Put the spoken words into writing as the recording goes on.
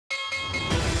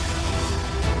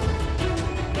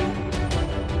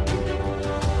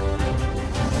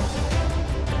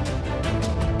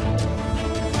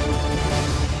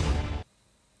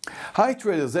Hi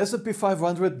traders, the S&P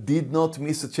 500 did not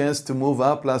miss a chance to move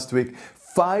up last week.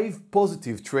 5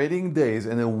 positive trading days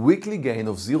and a weekly gain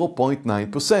of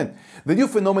 0.9%. The new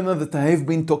phenomenon that I have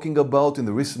been talking about in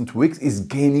the recent weeks is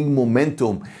gaining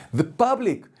momentum. The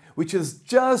public, which has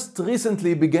just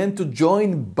recently began to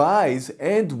join buys,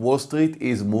 and Wall Street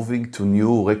is moving to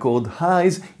new record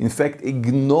highs, in fact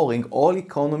ignoring all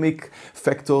economic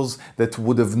factors that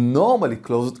would have normally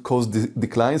caused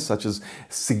declines, such as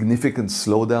significant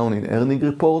slowdown in earning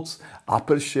reports,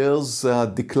 Apple shares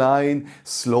decline,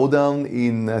 slowdown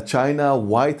in China,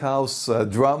 White House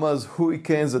dramas,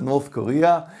 hurricanes in North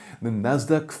Korea. The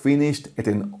Nasdaq finished at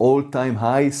an all-time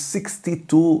high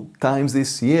 62 times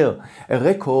this year, a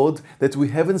record that we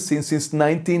haven't seen since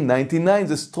 1999,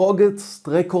 the strongest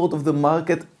record of the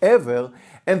market ever,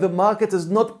 and the market has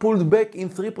not pulled back in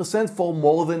 3% for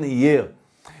more than a year.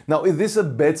 Now, is this a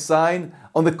bad sign?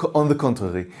 On the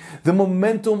contrary, the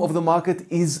momentum of the market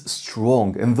is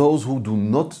strong, and those who do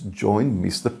not join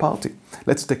miss the party.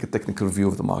 Let's take a technical view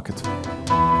of the market.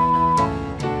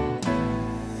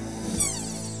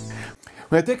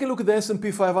 When I take a look at the S&P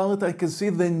 500, I can see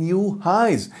the new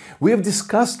highs. We have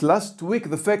discussed last week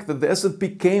the fact that the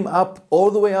S&P came up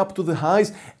all the way up to the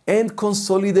highs and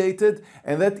consolidated,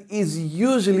 and that is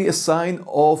usually a sign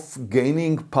of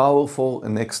gaining power for a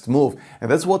next move. And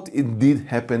that's what it did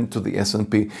happen to the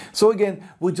S&P. So again,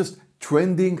 we're just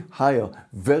trending higher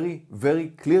very,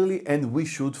 very clearly, and we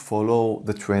should follow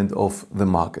the trend of the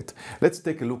market. Let's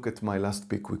take a look at my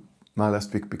last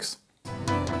week picks.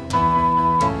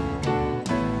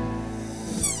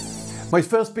 My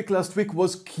first pick last week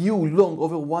was Q long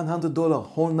over $100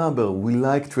 whole number. We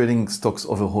like trading stocks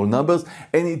over whole numbers,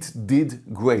 and it did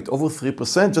great, over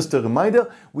 3%. Just a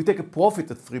reminder, we take a profit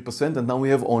at 3%, and now we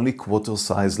have only quarter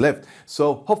size left.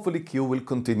 So hopefully Q will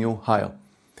continue higher.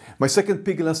 My second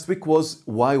pick last week was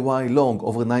YY long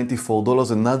over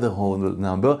 $94, another whole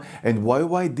number, and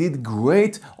YY did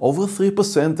great, over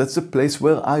 3%. That's a place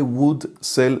where I would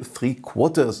sell 3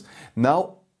 quarters.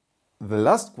 Now, the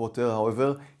last quarter,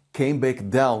 however, came back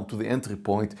down to the entry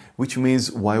point, which means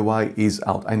YY is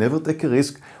out. I never take a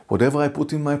risk. Whatever I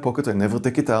put in my pocket, I never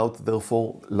take it out.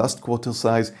 Therefore, last quarter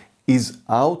size is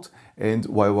out and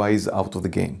YY is out of the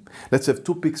game. Let's have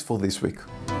 2 picks for this week.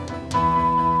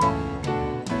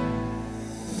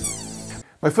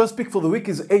 My first pick for the week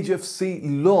is HFC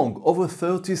long over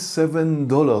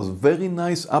 $37. Very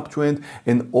nice uptrend,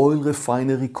 an oil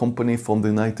refinery company from the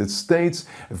United States.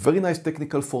 A very nice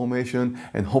technical formation,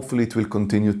 and hopefully it will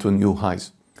continue to new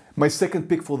highs. My second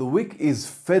pick for the week is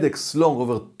FedEx long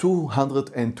over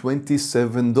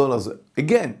 $227.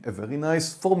 Again, a very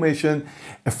nice formation,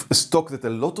 a stock that a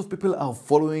lot of people are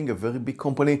following, a very big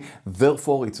company.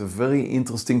 Therefore, it's a very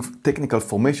interesting technical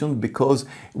formation because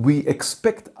we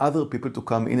expect other people to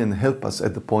come in and help us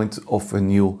at the point of a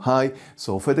new high.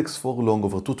 So FedEx for long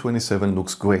over $227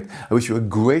 looks great. I wish you a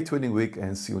great trading week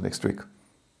and see you next week.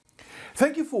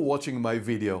 Thank you for watching my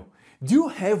video. Do you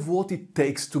have what it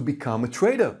takes to become a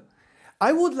trader?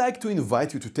 I would like to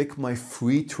invite you to take my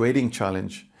free trading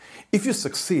challenge. If you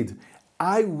succeed,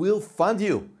 I will fund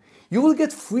you. You will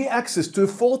get free access to a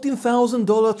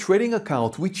 $14,000 trading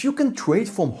account, which you can trade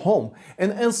from home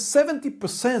and earn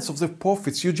 70% of the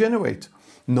profits you generate.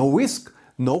 No risk,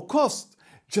 no cost.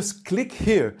 Just click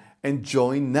here and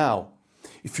join now.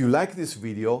 If you like this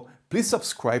video, please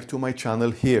subscribe to my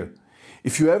channel here.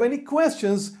 If you have any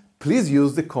questions, please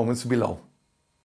use the comments below.